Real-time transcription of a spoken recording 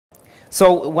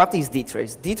So what is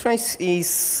DTrace? DTrace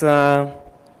is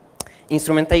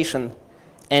instrumentation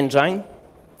engine,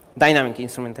 dynamic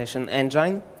instrumentation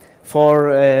engine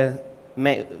for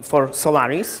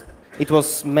Solaris. It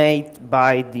was made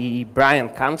by the Brian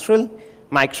Cantrell,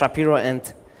 Mike Shapiro,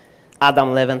 and Adam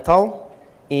Leventhal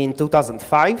in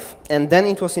 2005. And then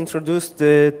it was introduced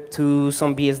to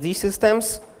some BSD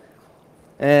systems,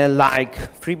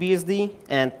 like FreeBSD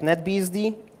and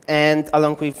NetBSD. And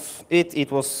along with it,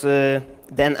 it was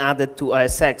then added to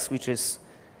OSX, which is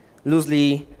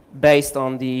loosely based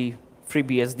on the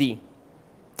FreeBSD.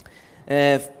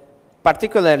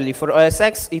 Particularly for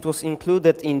OSX, it was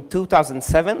included in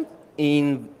 2007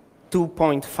 in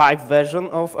 2.5 version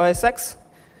of OSX,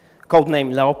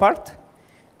 codename Leopard.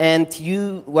 And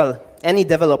any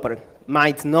developer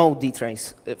might know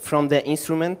DTrace from the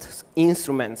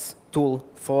instruments tool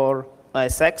for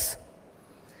OSX.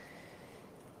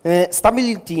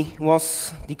 Stability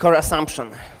was the core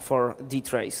assumption for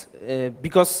DTrace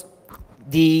because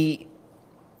this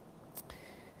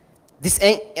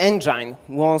engine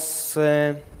was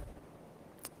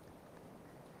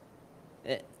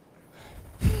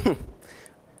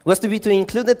was to be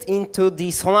included into the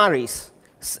Solaris,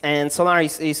 and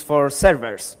Solaris is for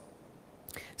servers.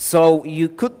 So you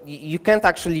can't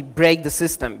actually break the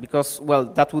system because, well,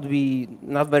 that would be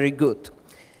not very good.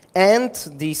 And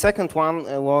the second one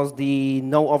was the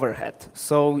no overhead.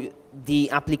 So the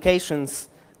applications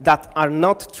that are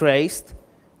not traced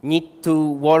need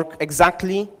to work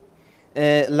exactly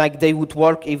like they would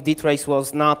work if DTrace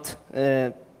was not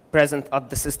present at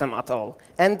the system at all.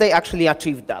 And they actually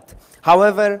achieved that.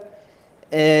 However,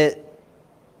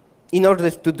 in order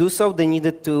to do so, they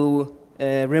needed to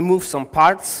remove some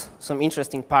parts, some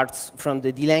interesting parts from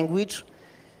the D language.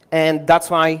 And that's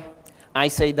why I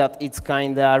say that it's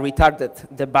kind of retarded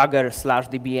debugger slash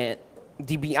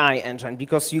DBI engine,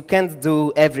 because you can't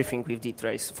do everything with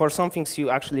DTrace. For some things, you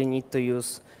actually need to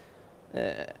use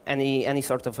any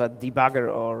sort of a debugger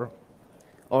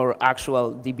or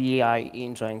actual DBI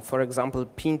engine. For example,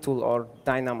 Pintool or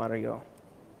Dynamario.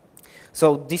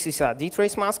 So this is a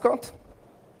DTrace mascot.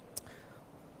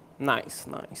 Nice,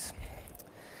 nice.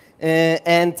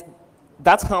 And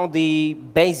that's how the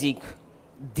basic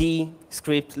D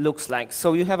script looks like.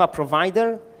 So you have a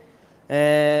provider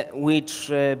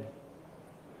which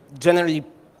generally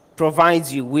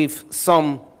provides you with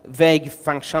some vague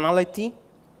functionality.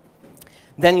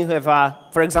 Then you have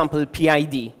for example,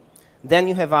 PID. Then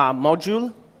you have a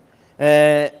module.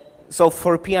 So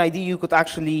for PID, you could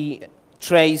actually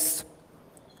trace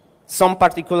some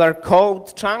particular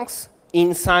code chunks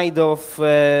inside of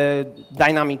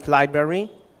dynamic library,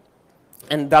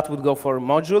 and that would go for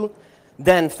module.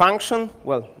 Then function,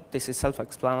 well, this is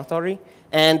self-explanatory,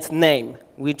 and name,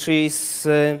 which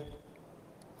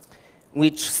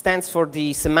stands for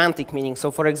the semantic meaning.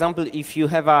 So for example, if you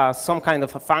have some kind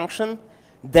of a function,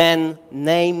 then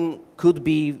name could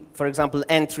be, for example,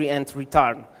 entry and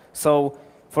return. So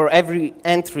for every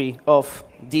entry of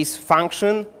this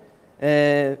function,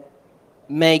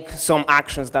 make some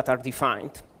actions that are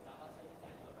defined.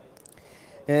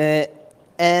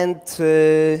 And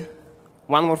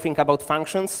one more thing about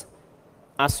functions.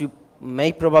 As you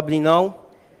may probably know,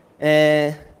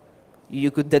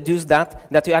 you could deduce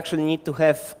that you actually need to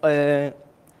have,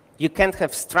 you can't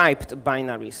have striped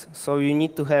binaries. So you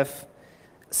need to have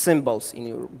symbols in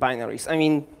your binaries. I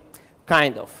mean,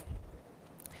 kind of.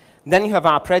 Then you have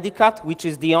a predicate, which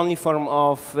is the only form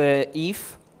of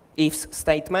if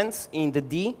statements in the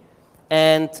D,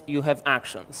 and you have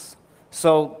actions.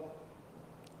 So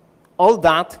all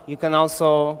that you can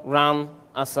also run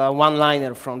as a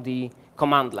one-liner from the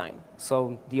command line.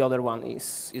 So the other one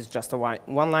is just a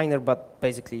one-liner, but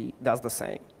basically does the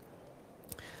same.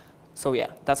 So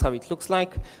yeah, that's how it looks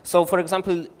like. So for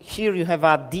example, here you have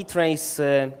a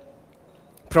DTrace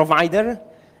provider,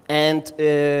 and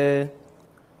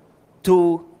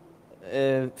two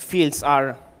fields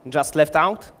are just left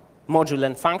out, module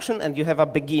and function, and you have a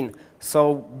begin.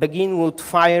 So begin would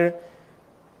fire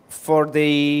for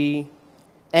the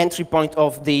entry point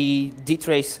of the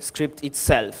DTrace script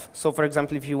itself. So for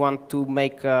example, if you want to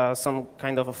make some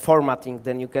kind of a formatting,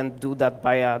 then you can do that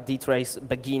by a DTrace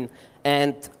begin,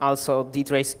 and also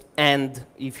DTrace end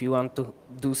if you want to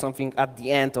do something at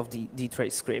the end of the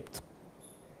DTrace script.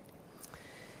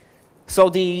 So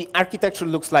the architecture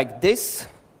looks like this.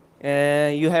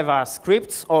 You have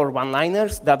scripts or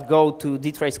one-liners that go to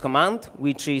DTrace command,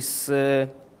 which is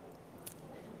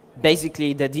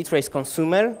basically the DTrace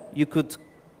consumer. You could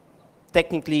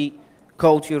technically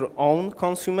code your own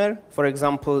consumer, for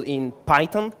example, in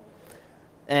Python,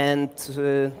 and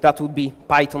that would be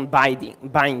Python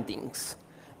bindings.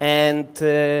 And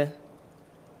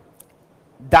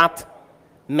that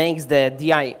makes the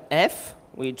DIF,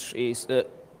 which is,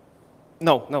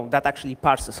 no, that actually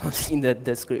parses in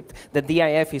the script. The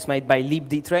DIF is made by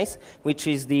libDtrace, which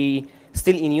is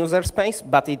still in user space,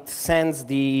 but it sends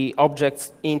the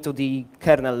objects into the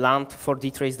kernel land for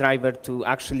DTrace driver to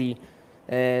actually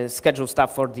schedule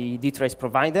stuff for the DTrace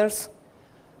providers.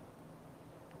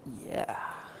 Yeah.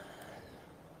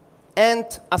 And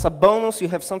as a bonus, you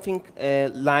have something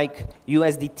like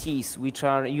USDTs, which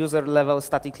are user-level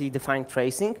statically defined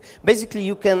tracing. Basically,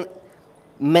 you can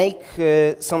make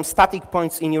some static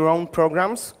points in your own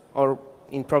programs or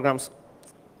in programs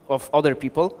of other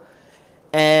people,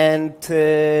 and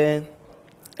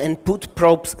put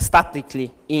probes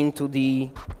statically into the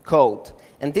code.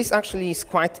 And this actually is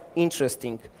quite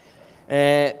interesting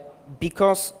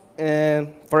because,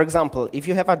 for example, if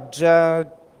you have a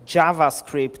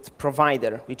JavaScript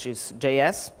provider, which is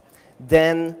JS,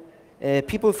 then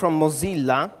people from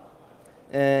Mozilla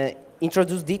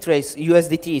introduce DTrace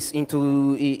USDTs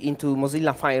into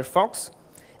Mozilla Firefox,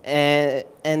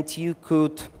 and you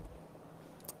could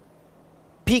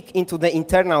peek into the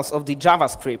internals of the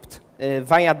JavaScript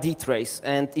via DTrace,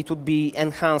 and it would be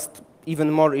enhanced even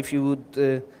more if you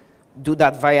would do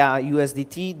that via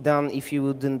USDT than if you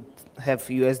wouldn't have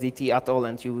USDT at all,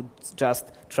 and you would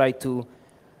just try to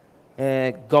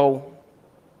go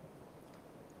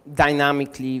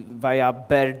dynamically via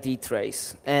bare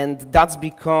DTrace. And that's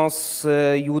because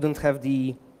you wouldn't have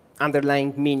the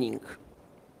underlying meaning.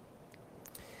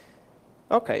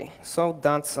 OK, so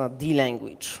that's a D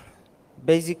language.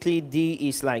 Basically, D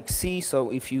is like C,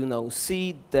 so if you know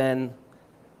C, then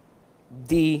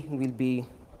D will be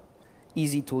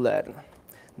easy to learn.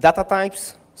 Data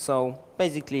types, so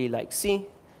basically like C,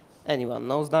 anyone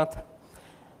knows that.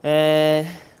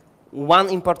 One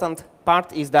important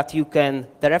part is that you can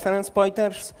dereference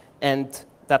pointers, and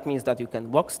that means that you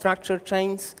can walk structure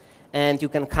chains, and you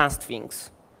can cast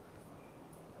things.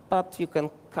 But you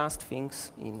can cast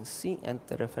things in C and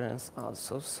dereference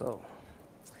also, so.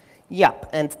 Yep,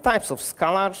 and types of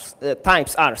scalars,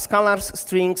 types are scalars,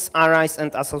 strings, arrays,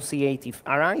 and associative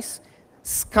arrays.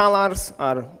 Scalars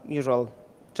are usual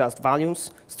just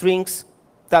values. Strings,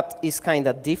 that is kind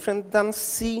of different than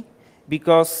C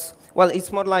because, well,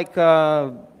 it's more like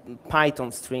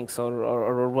Python strings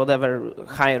or whatever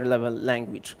higher level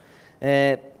language.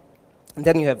 Then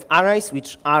you have arrays,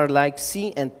 which are like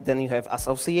C, and then you have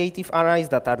associative arrays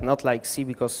that are not like C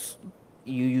because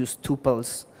you use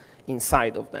tuples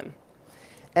inside of them.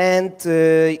 And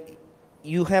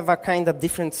you have a kind of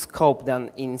different scope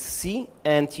than in C,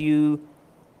 and you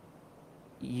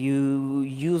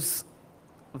use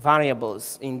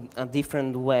variables in a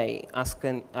different way,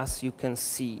 as you can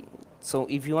see. So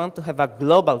if you want to have a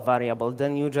global variable,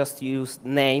 then you just use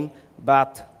name,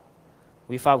 but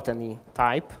without any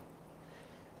type.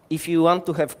 If you want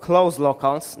to have closed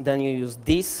locals, then you use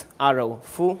this arrow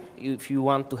foo. If you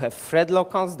want to have thread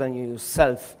locals, then you use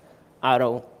self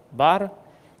arrow bar.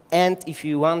 And if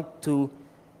you want to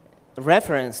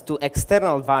reference to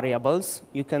external variables,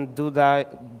 you can do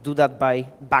that by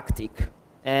backtick.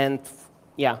 And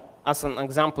yeah, as an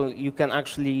example, you can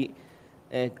actually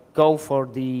go for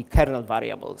the kernel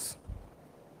variables.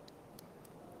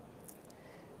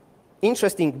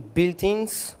 Interesting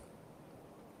built-ins.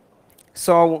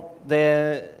 So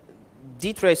the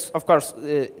DTrace, of course,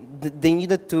 they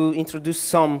needed to introduce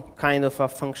some kind of a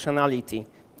functionality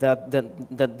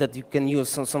that you can use,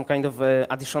 some kind of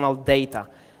additional data.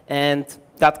 And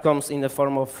that comes in the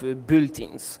form of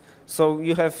built-ins. So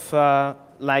you have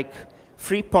like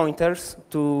 3 pointers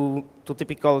to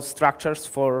typical structures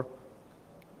for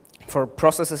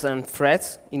processes and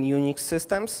threads in Unix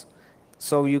systems.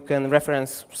 So you can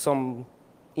reference some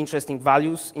interesting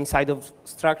values inside of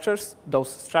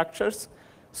those structures.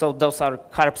 So those are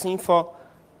carps info,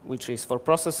 which is for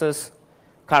processes,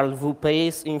 carl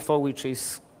vps info, which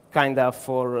is kind of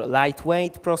for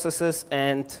lightweight processes,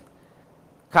 and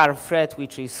car thread,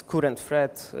 which is current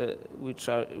thread,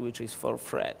 which is for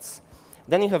threads.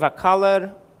 Then you have a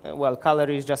color. Well, color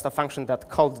is just a function that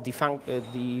calls the function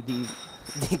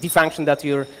that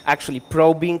you're actually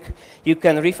probing. You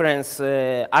can reference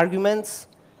arguments,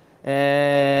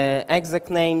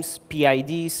 exec names,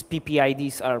 PIDs.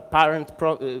 PPIDs are parent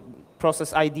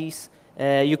process IDs.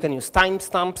 You can use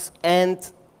timestamps, and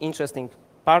interesting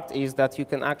part is that you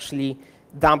can actually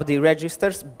dump the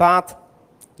registers, but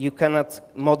you cannot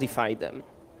modify them.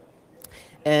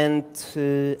 And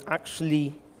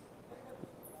actually,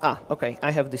 OK,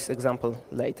 I have this example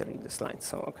later in the slide,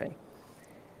 so OK.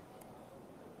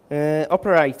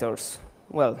 Operators,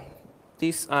 well,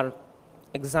 these are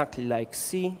exactly like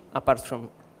C, apart from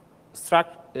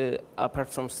apart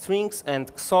from strings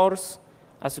and XORs,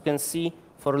 as you can see,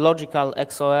 for logical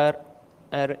XOR,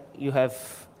 you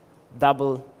have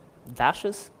double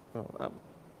dashes,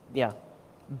 yeah,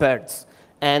 birds.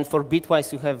 And for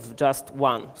bitwise, you have just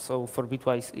one. So for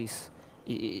bitwise,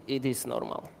 it is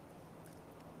normal.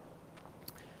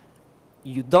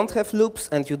 You don't have loops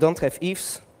and you don't have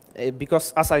ifs,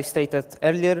 because as I stated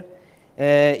earlier,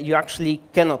 you actually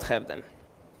cannot have them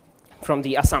from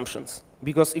the assumptions.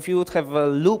 Because if you would have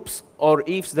loops or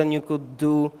ifs, then you could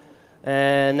do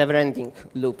never-ending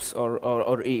loops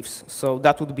or ifs. So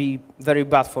that would be very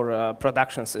bad for a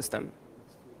production system.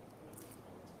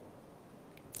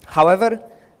 However,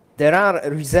 there are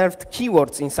reserved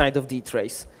keywords inside of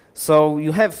DTrace. So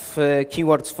you have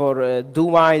keywords for do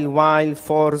while,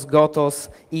 fors, gotos,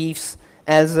 ifs,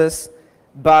 elses,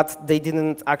 but they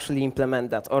didn't actually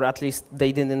implement that, or at least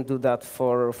they didn't do that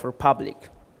for public.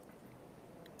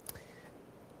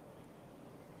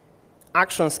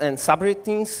 Actions and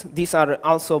subroutines, these are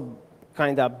also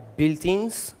kind of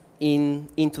built-ins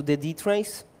into the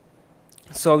DTrace.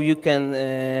 So you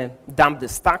can dump the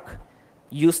stack.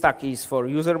 uStack is for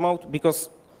user mode, because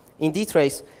in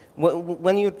DTrace,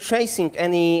 when you're tracing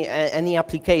any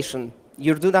application,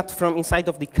 you do that from inside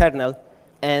of the kernel,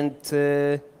 and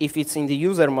if it's in the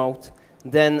user mode,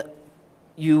 then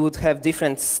you would have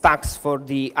different stacks for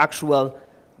the actual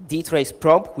DTrace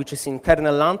probe, which is in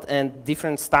kernel land, and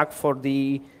different stack for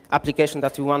the application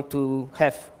that you want to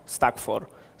have stack for.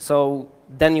 So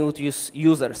then you would use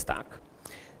user stack.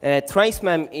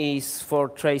 TraceMem is for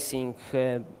tracing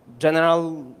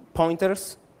general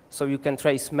pointers, so you can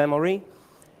trace memory.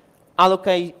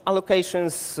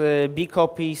 Allocations,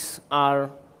 bcopies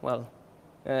are, well,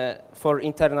 for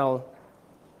internal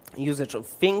usage of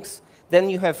things. Then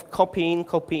you have copy in,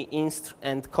 copy inst,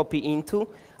 and copy into.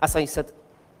 As I said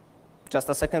just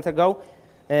a second ago,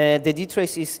 the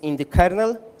DTrace is in the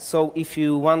kernel, so if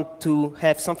you want to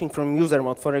have something from user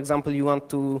mode, for example, you want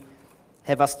to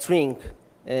have a string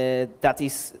that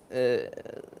is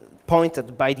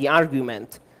pointed by the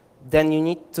argument, then you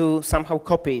need to somehow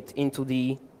copy it into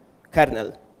the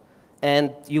kernel.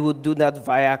 And you would do that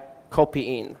via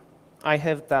copy in. I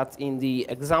have that in the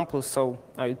example, so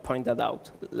I will point that out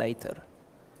later.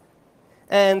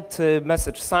 And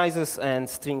message sizes and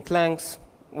string lengths,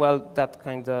 well, that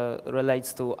kind of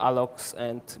relates to allocs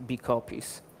and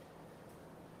bcopies.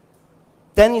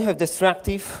 Then you have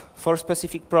destructive for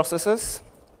specific processes.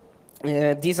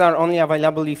 These are only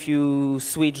available if you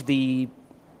switch the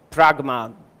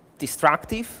pragma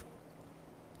destructive,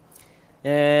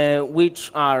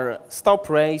 which are stop,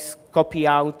 raise, copy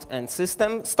out, and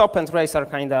system. Stop and raise are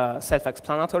kind of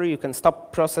self-explanatory. You can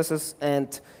stop processes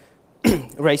and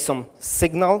raise some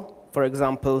signal, for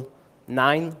example,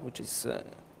 9, which is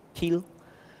kill.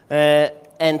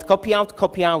 And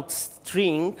copy out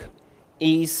string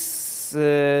is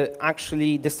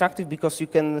actually destructive because you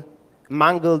can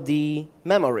mangle the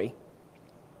memory.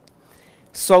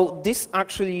 So this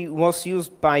actually was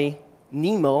used by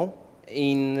Nemo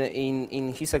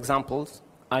in his examples.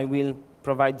 I will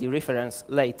provide the reference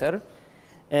later.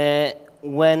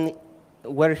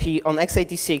 Where he, on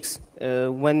x86,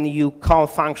 when you call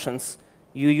functions,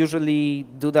 you usually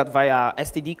do that via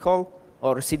std call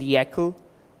or cdecl.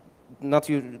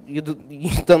 You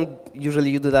don't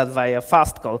usually do that via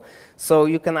fast call. So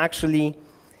you can actually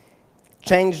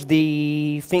change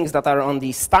the things that are on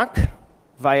the stack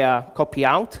via copy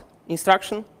out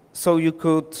instruction. So you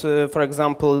could, for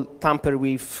example, tamper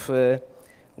with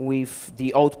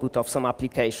the output of some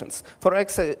applications. For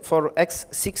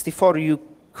x64, you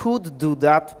could do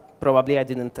that. Probably I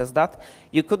didn't test that.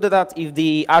 You could do that if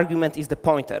the argument is the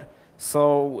pointer.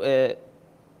 So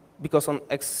because on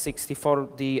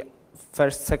x64, the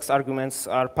first 6 arguments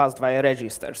are passed via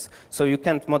registers. So you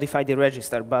can't modify the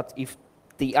register, but if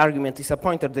the argument is a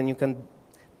pointer, then you can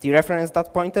dereference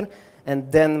that pointer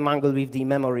and then mangle with the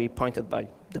memory pointed by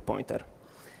the pointer.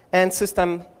 And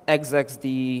system execs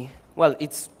the, well,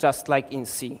 it's just like in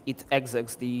C. It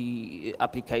execs the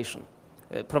application,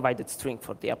 provided string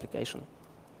for the application.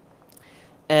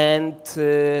 And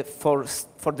for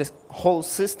the whole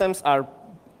systems are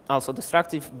also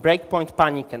destructive: breakpoint,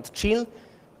 panic, and chill.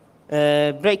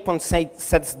 Breakpoint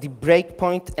sets the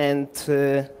breakpoint, and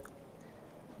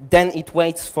then it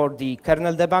waits for the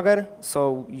kernel debugger.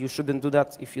 So you shouldn't do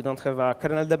that if you don't have a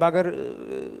kernel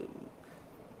debugger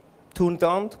turned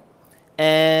on.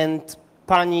 And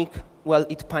panic, well,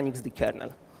 it panics the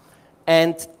kernel.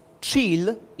 And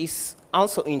chill is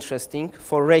also interesting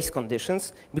for race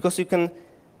conditions, because you can,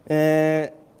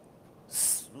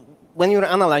 when you're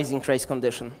analyzing race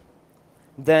condition,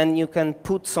 then you can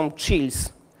put some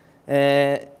chills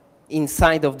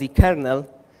inside of the kernel,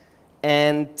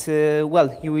 and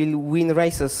well, you will win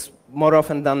races more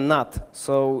often than not.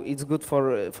 So it's good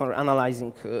for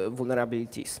analyzing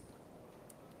vulnerabilities.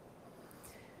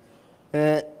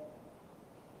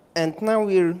 And now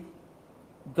we're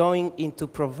going into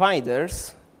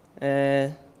providers.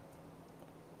 I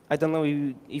don't know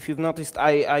if you've noticed,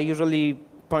 I usually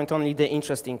point only the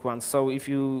interesting ones. So if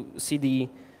you see the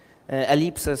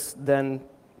ellipses, then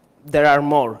there are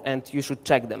more, and you should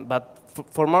check them. But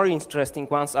for more interesting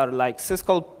ones are like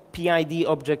syscall, PID,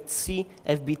 Object-C,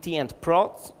 FBT, and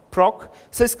proc.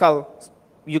 Syscall,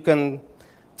 you can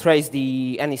trace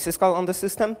any syscall on the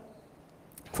system.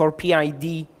 For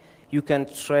PID, you can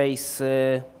trace,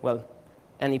 well,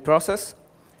 any process.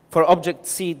 For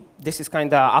Object-C, this is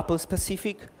kind of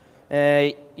Apple-specific.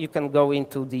 You can go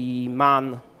into the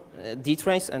man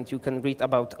DTrace, and you can read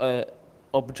about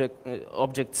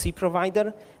Object-C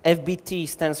provider. FBT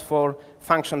stands for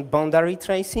function boundary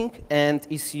tracing, and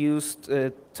is used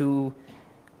to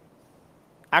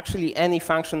actually any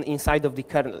function inside of the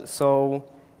kernel. So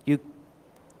you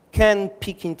can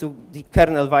peek into the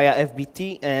kernel via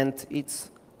FBT, and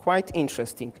it's quite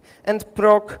interesting. And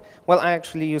proc, well, I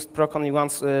actually used proc only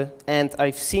once, and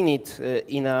I've seen it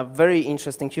in a very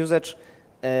interesting usage,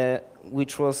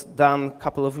 which was done a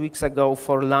couple of weeks ago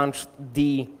for launch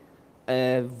D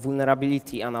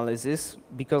vulnerability analysis,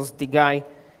 because the guy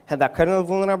had a kernel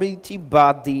vulnerability,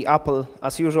 but the Apple,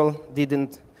 as usual,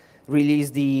 didn't release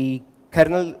the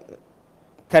kernel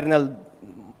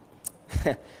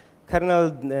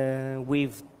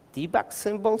with debug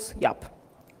symbols. Yep.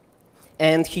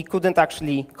 And he couldn't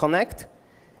actually connect,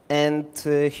 and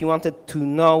he wanted to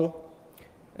know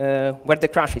where the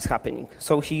crash is happening.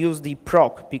 So he used the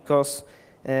proc, because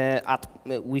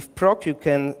with proc you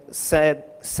can say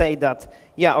that,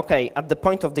 yeah, okay, at the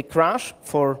point of the crash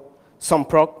for some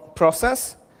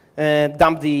process,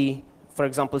 dump the, for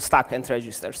example, stack and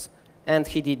registers. And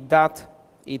he did that.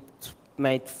 It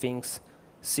made things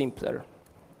simpler.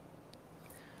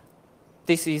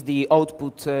 This is the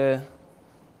output.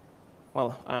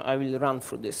 Well, I will run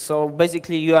through this. So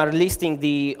basically, you are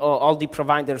listing all the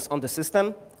providers on the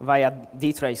system via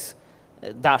DTrace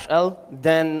 -L.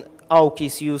 Then awk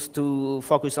is used to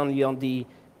focus only on the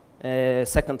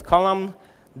second column.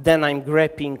 Then I'm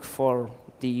grepping for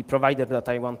the provider that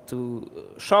I want to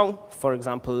show, for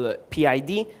example,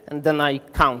 PID, and then I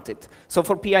count it. So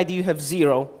for PID, you have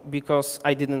 0, because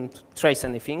I didn't trace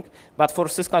anything. But for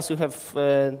syscalls, you have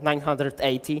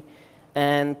 980.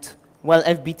 And well,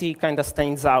 FBT kind of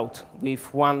stands out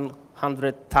with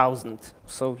 100,000.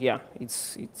 So yeah,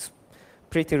 it's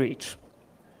pretty rich.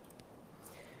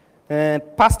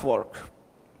 Past work.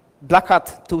 Black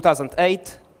Hat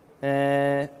 2008.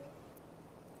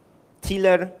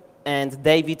 Tiller and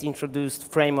David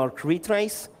introduced framework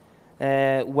Retrace,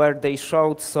 where they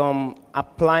showed some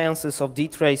appliances of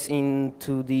DTrace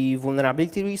into the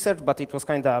vulnerability research, but it was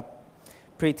kind of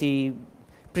pretty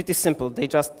simple. They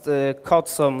just caught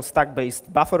some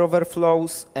stack-based buffer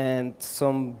overflows and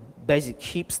some basic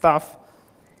heap stuff.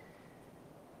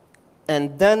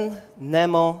 And then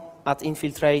Nemo at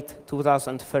Infiltrate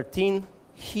 2013,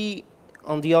 he,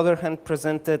 on the other hand,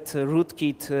 presented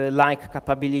rootkit-like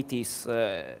capabilities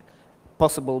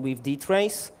possible with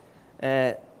DTrace.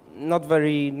 Not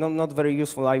very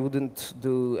useful. I wouldn't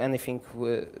do anything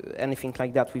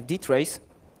like that with DTrace,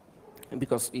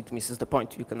 because it misses the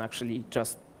point. You can actually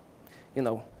just,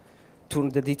 turn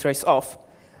the DTrace off.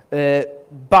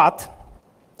 But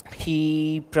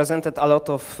he presented a lot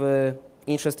of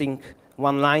interesting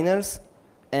one-liners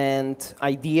and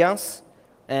ideas,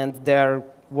 and they're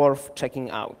worth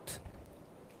checking out.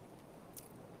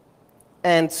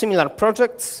 And similar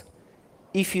projects,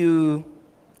 if you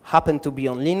happen to be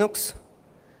on Linux,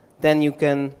 then you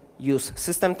can use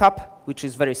SystemTap, which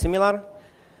is very similar.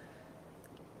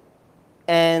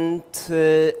 And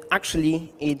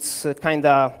actually, it's kind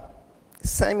of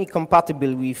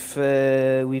semi-compatible with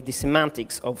the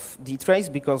semantics of DTrace,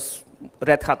 because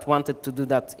Red Hat wanted to do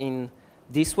that in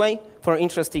this way. For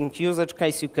interesting usage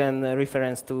case, you can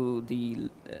reference to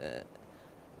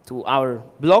our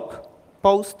blog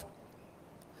post.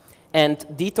 And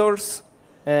detours,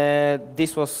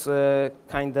 this was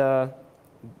kind of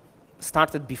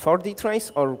started before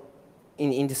DTrace, or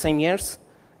in the same years,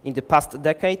 in the past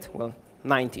decade, well,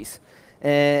 90s.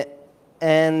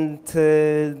 And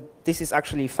this is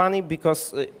actually funny,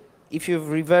 because if you've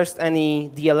reversed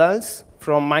any DLLs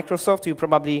from Microsoft, you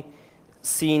probably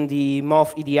seen the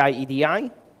mov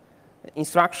EDI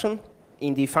instruction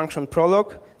in the function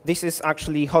prologue. This is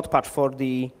actually hot patch for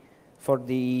the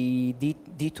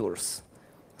detours.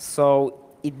 So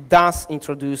it does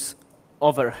introduce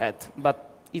overhead, but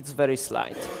it's very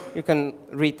slight. You can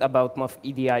read about MOV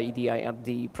EDI at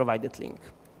the provided link.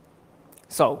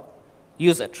 So,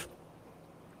 usage.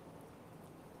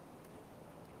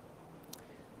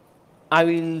 I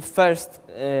will first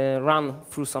run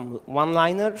through some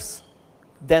one-liners,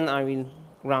 then I will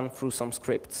run through some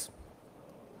scripts.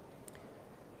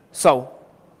 So,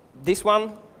 this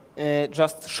one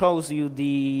just shows you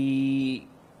the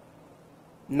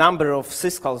number of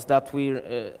syscalls that were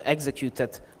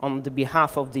executed on the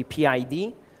behalf of the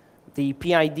PID. The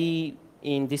PID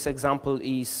in this example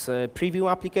is a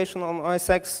preview application on OS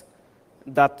X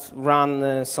that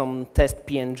ran some test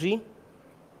PNG.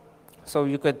 So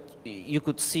you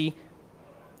could see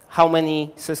how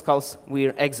many syscalls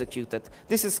were executed.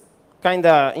 This is kind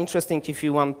of interesting if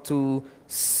you want to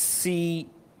see,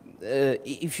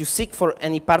 if you seek for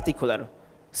any particular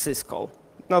syscall.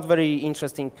 Not very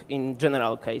interesting in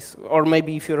general case. Or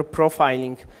maybe if you're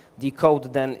profiling the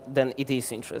code, then it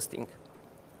is interesting.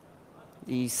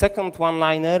 The second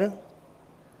one-liner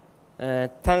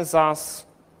tells us,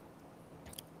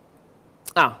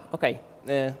 okay,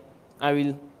 I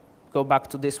will go back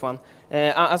to this one.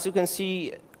 As you can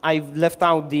see, I've left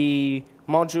out the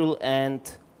module and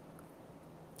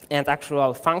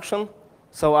actual function,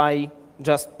 so I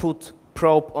just put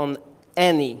probe on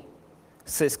any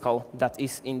syscall that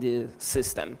is in the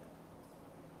system.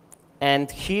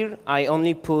 And here I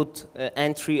only put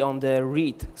entry on the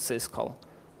read syscall.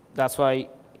 That's why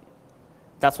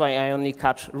I only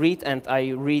catch read, and I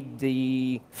read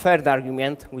the third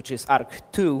argument, which is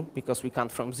arg2, because we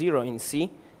count from 0 in C,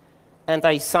 and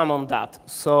I summon that.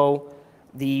 So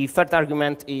the third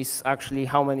argument is actually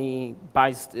how many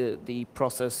bytes the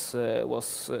process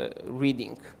was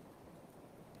reading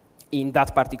in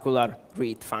that particular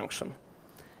read function.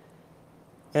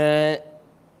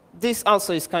 This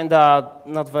also is kind of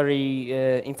not very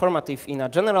informative in a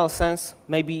general sense.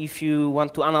 Maybe if you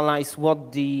want to analyze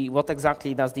what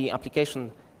exactly does the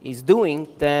application is doing,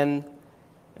 then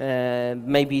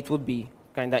maybe it would be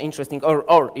kind of interesting.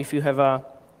 Or if you have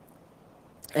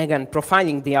again,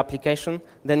 profiling the application,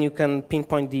 then you can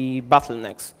pinpoint the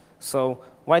bottlenecks. So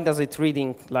why does it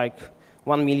reading like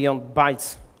 1 million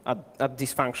bytes at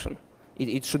this function?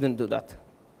 It shouldn't do that.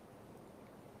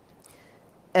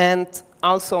 And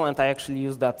also, and I actually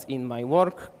use that in my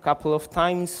work a couple of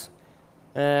times,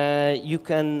 you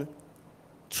can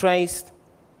trace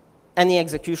any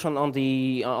execution on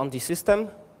the system.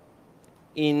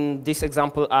 In this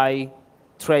example, I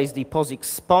trace the POSIX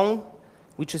spawn,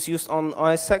 which is used on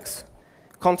OS X,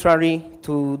 contrary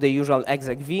to the usual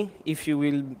execv. If you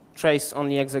will trace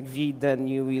only execv, then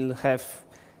you will have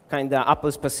kind of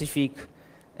Apple-specific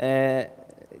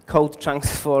code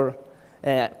chunks for,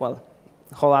 well,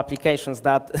 whole applications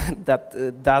that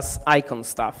does icon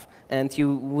stuff, and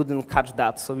you wouldn't catch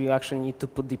that. So you actually need to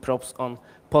put the probes on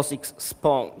POSIX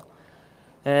spawn,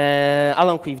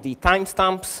 along with the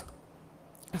timestamps.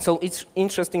 So it's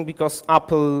interesting because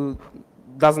Apple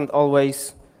doesn't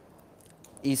always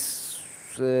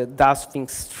does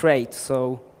things straight.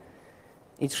 So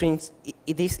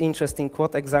it is interesting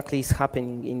what exactly is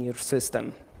happening in your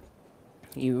system.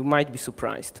 You might be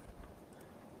surprised.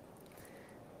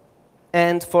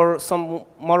 And for some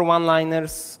more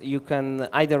one-liners, you can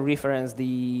either reference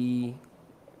the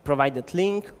provided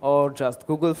link or just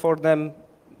Google for them.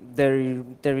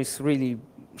 There is really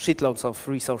shitloads of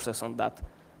resources on that,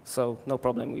 so no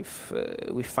problem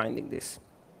with finding this.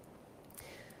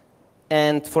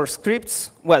 And for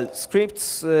scripts, well,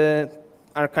 scripts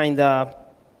are kind of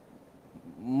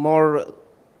more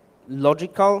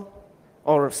logical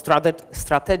or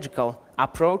strategical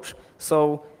approach.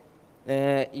 So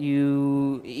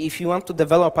if you want to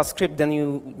develop a script, then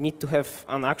you need to have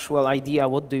an actual idea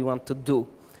what do you want to do.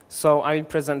 So I will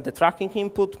present the tracking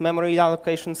input, memory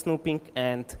allocation snooping,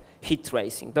 and hit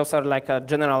tracing. Those are like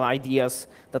general ideas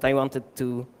that I wanted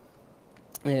to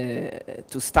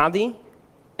study,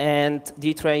 and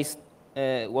DTrace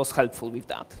was helpful with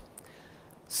that.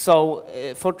 So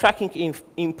for tracking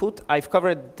input, I've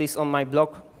covered this on my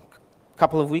blog a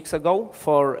couple of weeks ago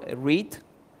for read,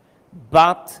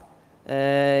 but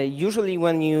usually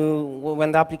when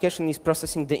the application is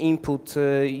processing the input,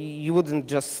 you wouldn't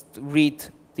just read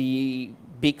the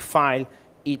big file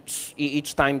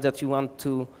each time that you want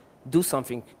to do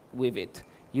something with it.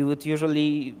 You would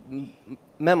usually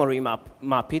memory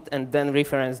map it and then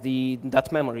reference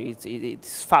that memory.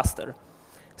 It's faster.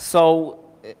 So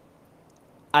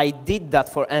I did that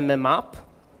for mmap,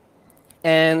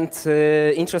 and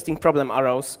interesting problem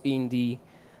arose in the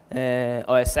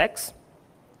OS X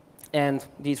and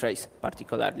DTrace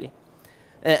particularly.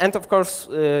 And of course,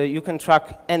 you can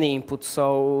track any input.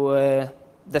 So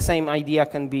the same idea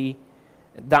can be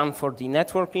done for the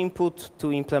network input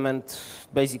to implement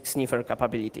basic sniffer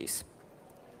capabilities.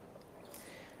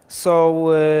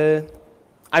 So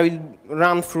I will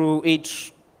run through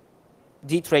each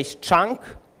DTrace chunk.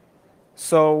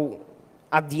 So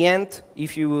at the end,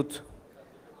 if you would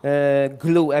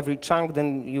glue every chunk,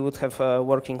 then you would have a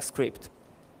working script.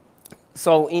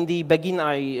 So in the begin,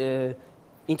 I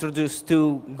introduced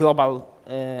two global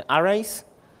arrays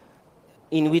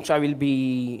in which I will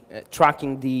be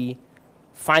tracking the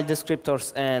file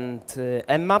descriptors and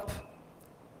mmap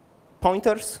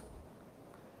pointers.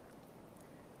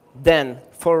 Then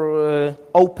for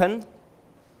open,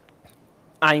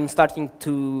 I'm starting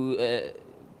to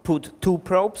put two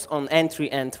probes on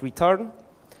entry and return,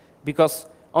 because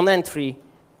on entry,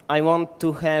 I want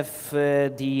to have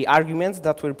the arguments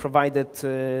that were provided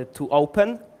to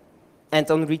open, and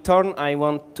on return, I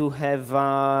want to have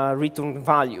a return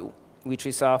value, which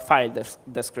is a file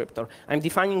descriptor. I'm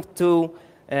defining two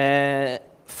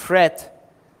thread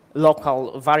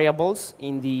local variables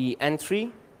in the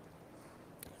entry.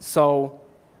 So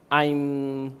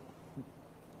I'm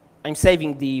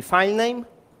saving the file name,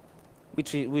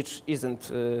 which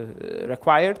isn't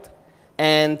required,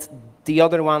 and the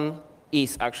other one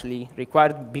is actually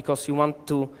required because you want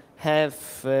to have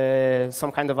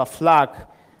some kind of a flag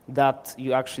that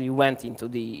you actually went into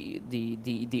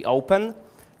the open,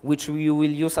 which you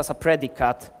will use as a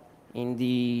predicate in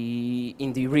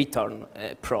the return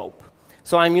probe.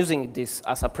 So I'm using this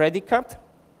as a predicate.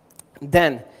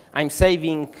 Then I'm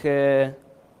saving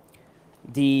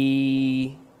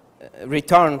the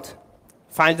returned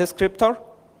file descriptor.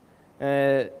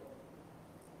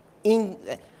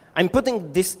 I'm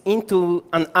putting this into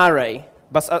an array,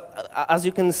 but as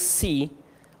you can see,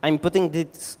 I'm putting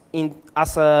this in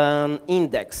as an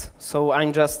index. So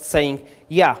I'm just saying,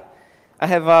 yeah, I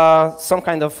have some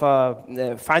kind of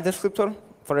file descriptor,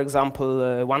 for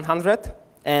example, 100,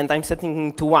 and I'm setting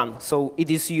it to 1, so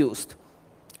it is used.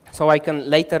 So I can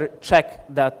later check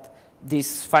that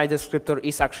this file descriptor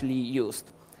is actually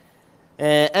used.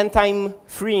 And I'm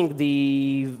freeing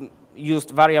the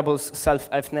used variables self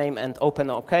fname and open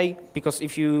OK, because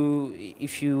if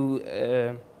you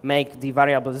make the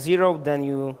variable 0, then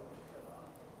you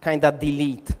kind of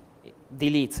deletes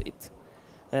it.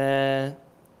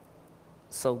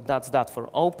 So that's that for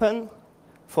open.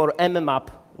 For mmap,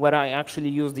 where I actually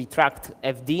use the tract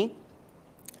fd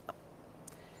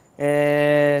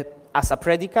as a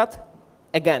predicate,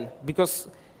 again, because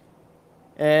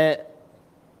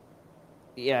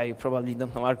yeah, you probably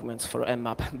don't know arguments for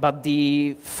mmap, but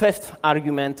the fifth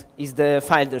argument is the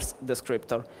file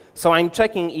descriptor. So I'm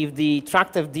checking if the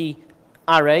tractfd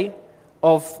array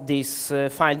of this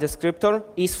file descriptor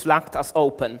is flagged as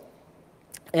open.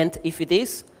 And if it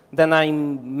is, then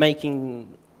I'm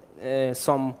making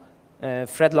some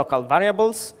thread local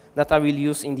variables that I will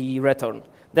use in the return.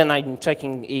 Then I'm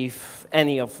checking if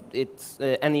any of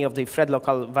the thread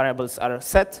local variables are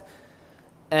set,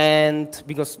 and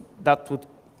because that would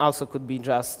also could be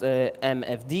just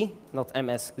mfd, not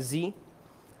msz.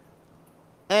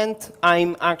 And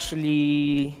I'm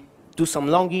actually do some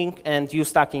logging and use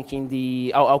stacking in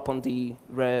the upon the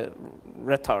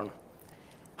return.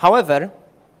 However,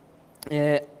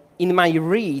 in my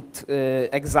read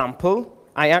example,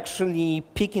 I actually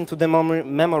pick into the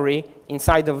memory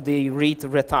inside of the read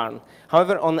return.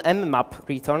 However, on mmap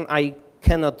return, I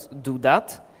cannot do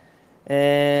that.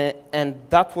 And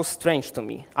that was strange to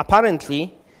me.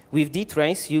 Apparently, with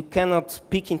DTrace, you cannot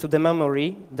pick into the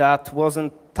memory that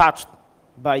wasn't touched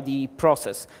by the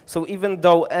process. So even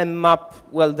though mmap,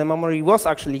 well, the memory was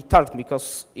actually touched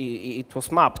because it was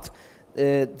mapped,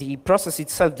 the process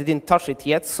itself didn't touch it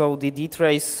yet, so the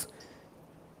DTrace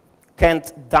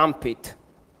can't dump it,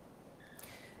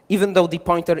 even though the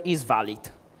pointer is valid.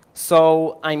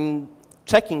 So I'm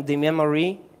checking the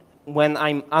memory when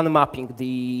I'm unmapping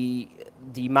the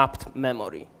mapped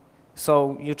memory.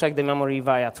 So you check the memory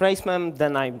via tracemem,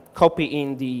 then I copy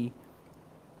in the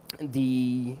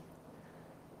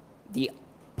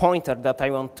pointer that I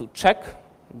want to check,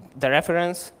 the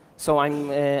reference. So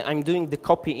I'm doing the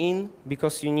copy in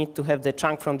because you need to have the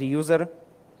chunk from the user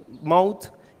mode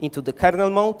into the kernel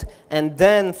mode, and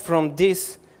then from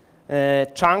this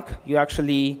chunk you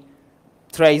actually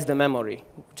trace the memory,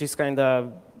 which is kind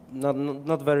of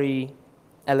not very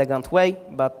elegant way,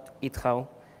 but it's how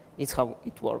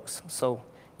it works. So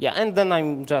yeah, and then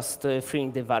I'm just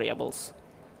freeing the variables.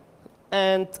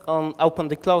 And on open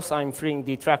the close, I'm freeing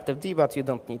the tractfd, but you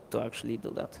don't need to actually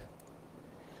do that.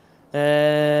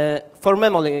 For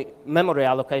memory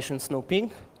allocation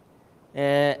snooping,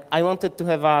 I wanted to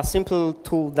have a simple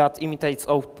tool that imitates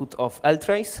output of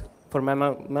DTrace for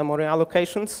memory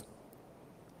allocations.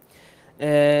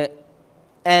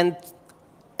 And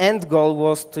end goal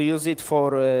was to use it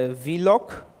for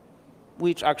vlog,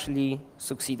 which actually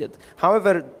succeeded.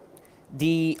 However,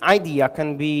 the idea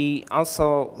can be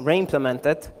also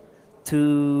re-implemented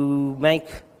to make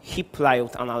heap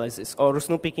layout analysis or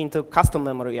snooping into custom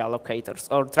memory allocators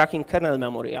or tracking kernel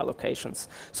memory allocations.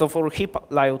 So for heap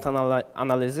layout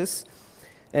analysis,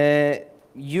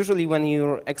 usually when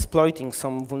you're exploiting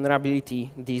some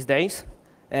vulnerability these days,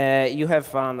 you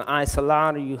have an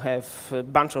ASLR, you have a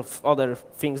bunch of other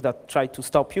things that try to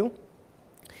stop you.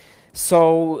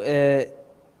 So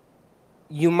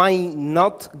you might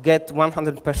not get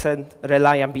 100%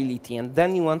 reliability, and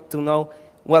then you want to know,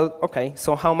 well, okay,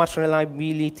 so how much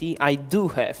reliability I do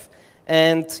have.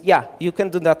 And yeah, you can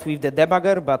do that with the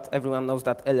debugger, but everyone knows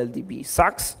that LLDB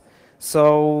sucks.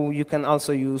 So you can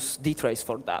also use DTrace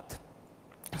for that.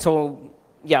 So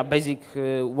yeah, basic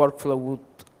workflow would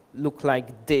look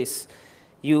like this.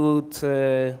 You would,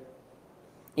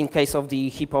 in case of the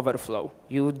heap overflow,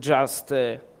 you would just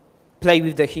play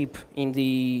with the heap in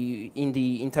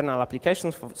the internal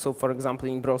applications. So for example,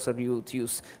 in browser, you would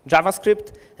use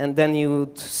JavaScript, and then you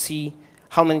would see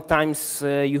how many times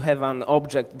you have an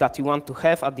object that you want to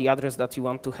have at the address that you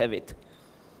want to have it.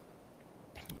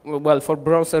 Well, for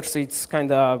browsers, it's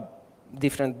kind of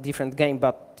different game,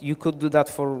 but you could do that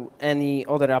for any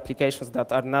other applications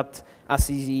that are not as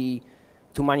easy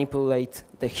to manipulate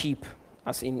the heap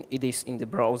as it is in the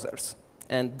browsers.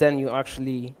 And then you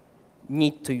actually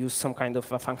need to use some kind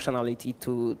of a functionality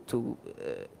to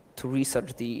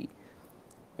research the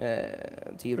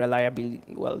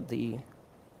reliability, well, the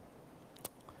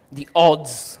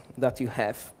odds that you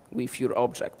have with your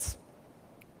objects.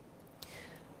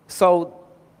 So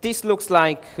this looks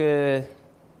like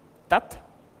that.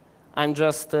 I'm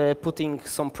just putting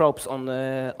some probes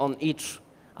on each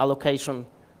allocation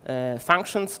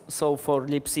functions. So for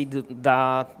libc,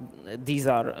 these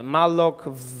are malloc,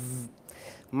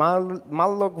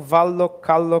 vallog,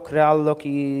 calloc, reallog,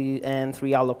 and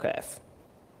reallocf.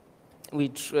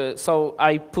 Which so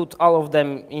I put all of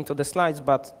them into the slides,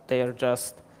 but they are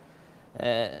just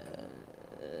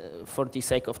for the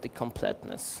sake of the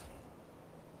completeness.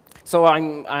 So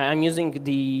I'm using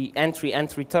the entry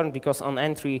and return because on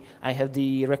entry I have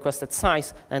the requested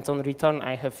size, and on return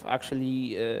I have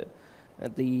actually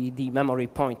the memory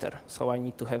pointer. So I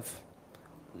need to have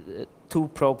 2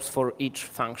 probes for each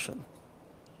function.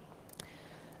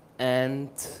 And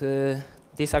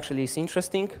this actually is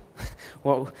interesting.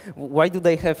 Well, why do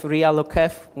they have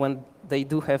reallocf when they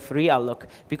do have realloc?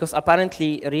 Because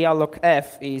apparently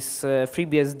reallocf is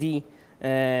FreeBSD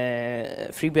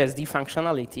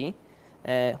functionality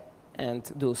and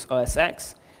those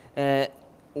OSX,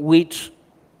 which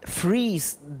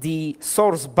frees the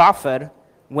source buffer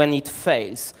when it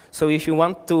fails. So if you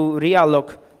want to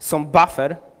realloc some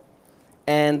buffer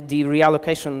and the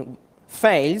reallocation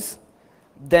fails,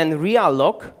 then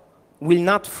realloc will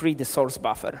not free the source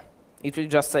buffer. It will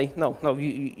just say, no,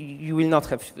 you will not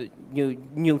have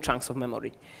new chunks of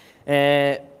memory.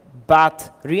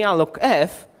 But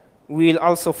reallocf will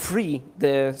also free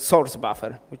the source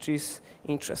buffer, which is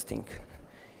interesting.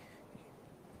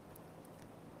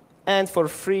 And for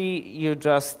free, you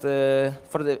just,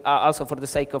 also for the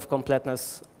sake of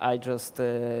completeness, I just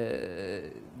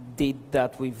did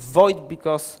that with void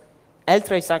because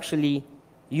DTrace actually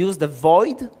used the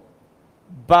void,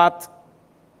 but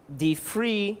the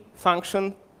free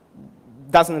function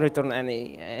doesn't return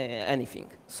anything.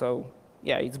 So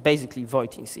yeah, it's basically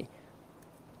void in C.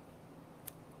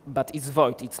 But it's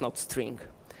void, it's not string.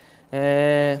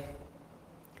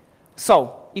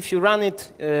 So if you run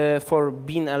it for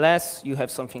bin.ls, you have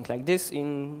something like this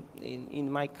in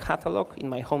my catalog, in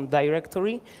my home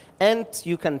directory, and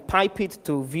you can pipe it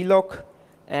to vlog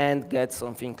and get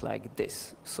something like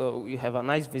this. So you have a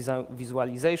nice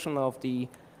visualization of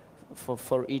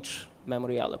for each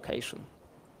memory allocation.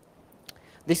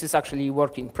 This is actually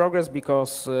work in progress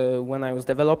because when I was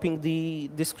developing the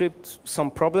script, some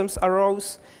problems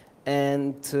arose,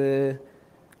 and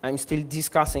I'm still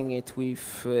discussing it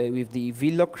with the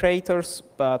vlog creators,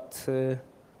 but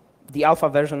the alpha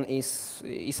version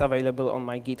is available on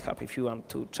my GitHub if you want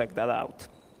to check that out.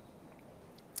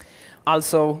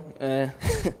 Also,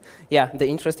 yeah, the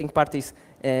interesting part is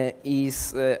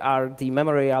are the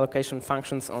memory allocation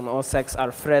functions on OS X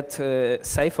are thread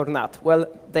safe or not? Well,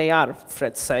 they are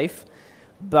thread safe,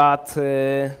 but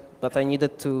I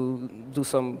needed to do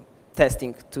some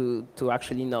testing to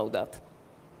actually know that.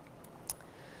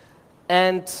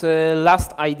 And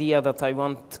last idea that I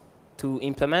want to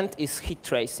implement is heat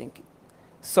tracing.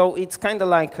 So it's kind of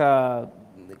like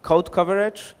code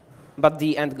coverage, but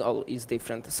the end goal is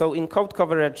different. So in code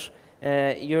coverage,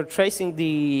 you're tracing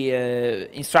the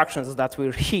instructions that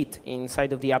will hit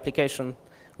inside of the application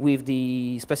with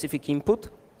the specific input.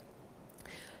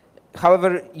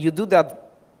 However, you do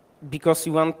that because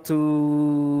you want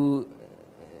to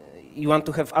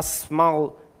have a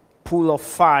small pool of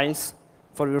files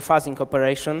for your fuzzing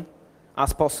operation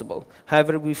as possible.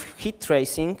 However, with heat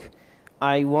tracing,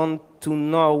 I want to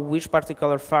know which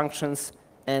particular functions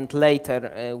and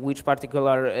later which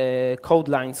particular code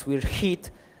lines will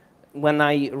hit when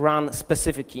I run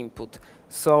specific input.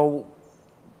 So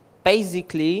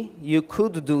basically, you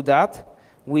could do that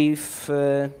with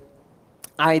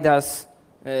IDA's,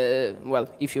 well,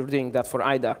 if you're doing that for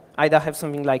IDA. IDA have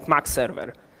something like Mac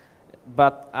server,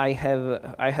 but I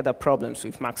had a problems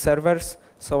with Mac servers,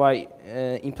 so I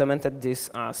implemented this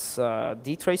as a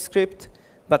DTrace script,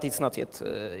 but it's not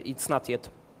yet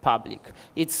public.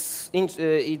 It's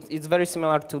very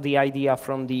similar to the idea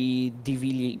from the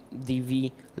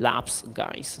DV Labs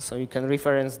guys. So you can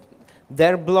reference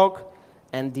their blog,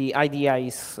 and the idea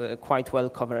is quite well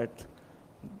covered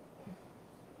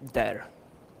there.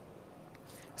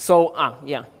 So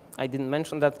yeah, I didn't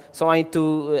mention that. So I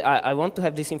want to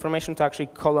have this information to actually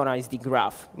colorize the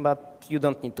graph, but you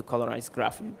don't need to colorize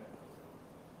graph.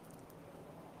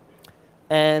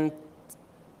 And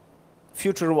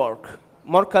future work.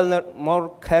 More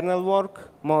kernel work,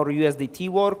 more USDT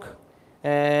work.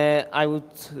 I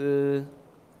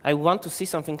want to see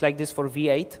something like this for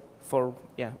V8.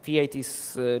 V8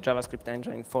 is JavaScript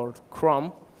engine for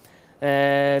Chrome.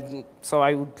 So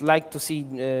I would like to see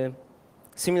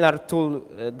similar tool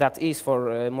that is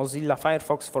for Mozilla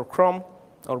Firefox for Chrome,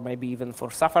 or maybe even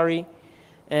for Safari.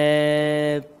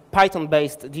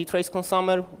 Python-based DTrace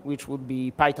consumer, which would be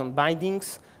Python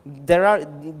bindings.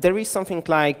 There is something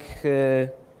like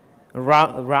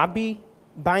Ruby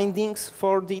bindings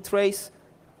for DTrace,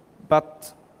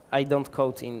 but I don't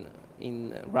code in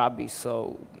Ruby,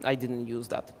 so I didn't use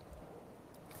that.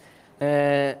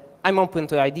 I'm open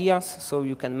to ideas, so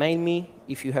you can mail me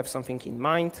if you have something in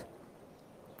mind.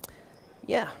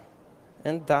 Yeah,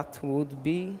 and that would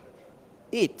be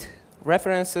it.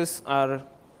 References are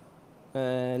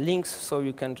links, so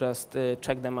you can just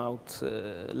check them out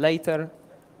later.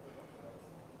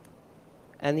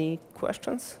 Any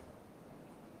questions?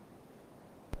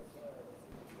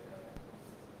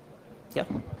 Yeah.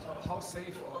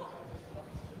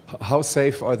 How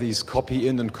safe are these copy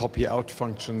in and copy out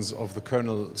functions of the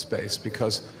kernel space?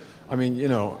 Because, I mean, you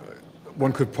know,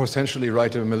 one could potentially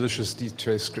write a malicious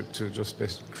DTrace script to just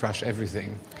basically crash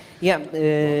everything. Yeah,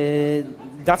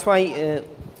 that's why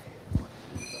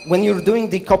when you're doing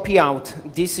the copy out,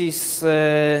 this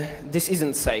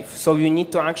isn't safe. So you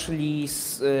need to actually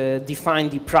define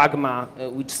the pragma,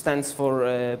 which stands for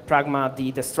pragma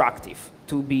the destructive,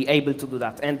 to be able to do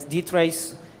that. And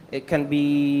DTrace can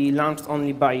be launched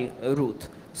only by root.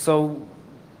 So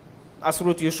as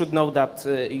root, you should know that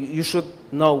you should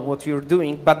know what you're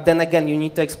doing. But then again, you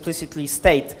need to explicitly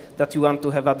state that you want to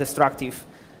have a destructive,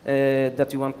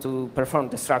 that you want to perform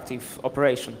destructive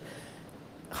operation.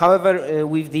 However,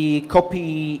 with the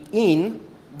copy in,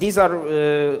 these are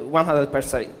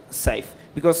 100% safe,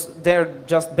 because they're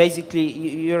just basically,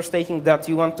 you're stating that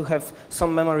you want to have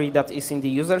some memory that is in the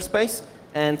user space,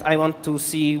 and I want to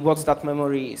see what that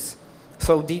memory is.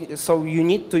 So, so you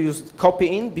need to use copy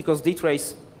in, because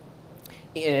DTrace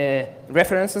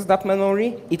references that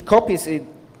memory, it copies it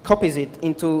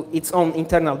into its own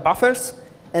internal buffers,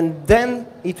 and then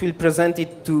it will present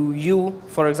it to you,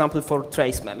 for example, for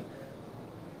trace mem.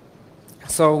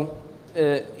 So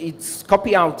its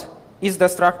copy out is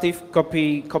destructive,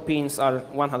 copy-ins are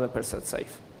 100%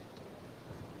 safe.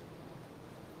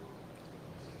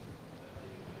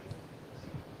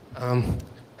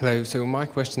 Hello, so my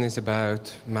question is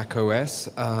about macOS.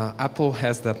 Apple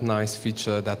has that nice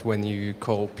feature that when you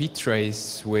call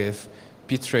ptrace with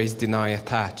ptrace deny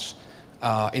attach,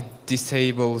 it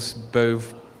disables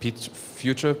both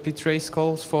future ptrace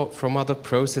calls from other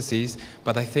processes,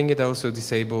 but I think it also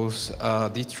disables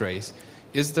dtrace.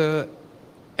 Is there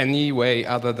any way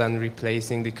other than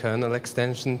replacing the kernel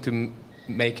extension to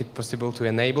make it possible to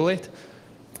enable it?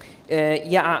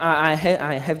 Yeah, I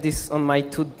have this on my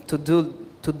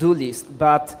to-do list,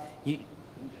 but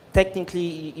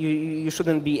technically you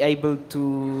shouldn't be able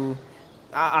to,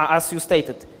 as you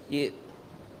stated,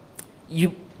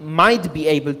 you might be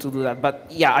able to do that, but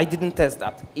yeah, I didn't test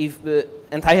that.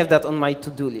 And I have that on my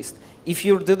to-do list. If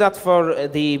you do that for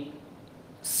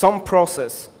some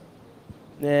process,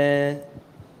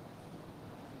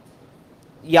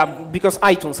 Yeah, because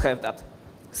iTunes have that.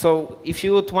 So if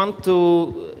you would want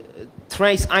to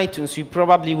trace iTunes, you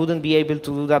probably wouldn't be able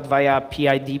to do that via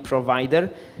PID provider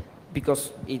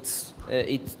because it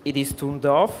is turned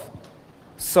off.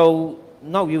 So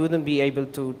no, you wouldn't be able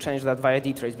to change that via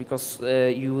DTrace because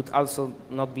you would also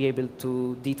not be able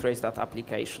to DTrace that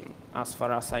application, as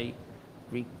far as I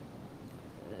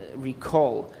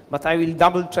recall. But I will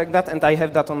double check that, and I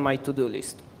have that on my to-do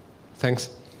list. Thanks.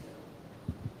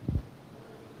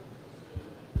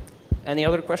 Any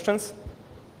other questions?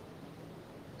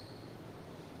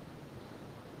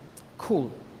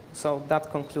 Cool. So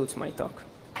that concludes my talk.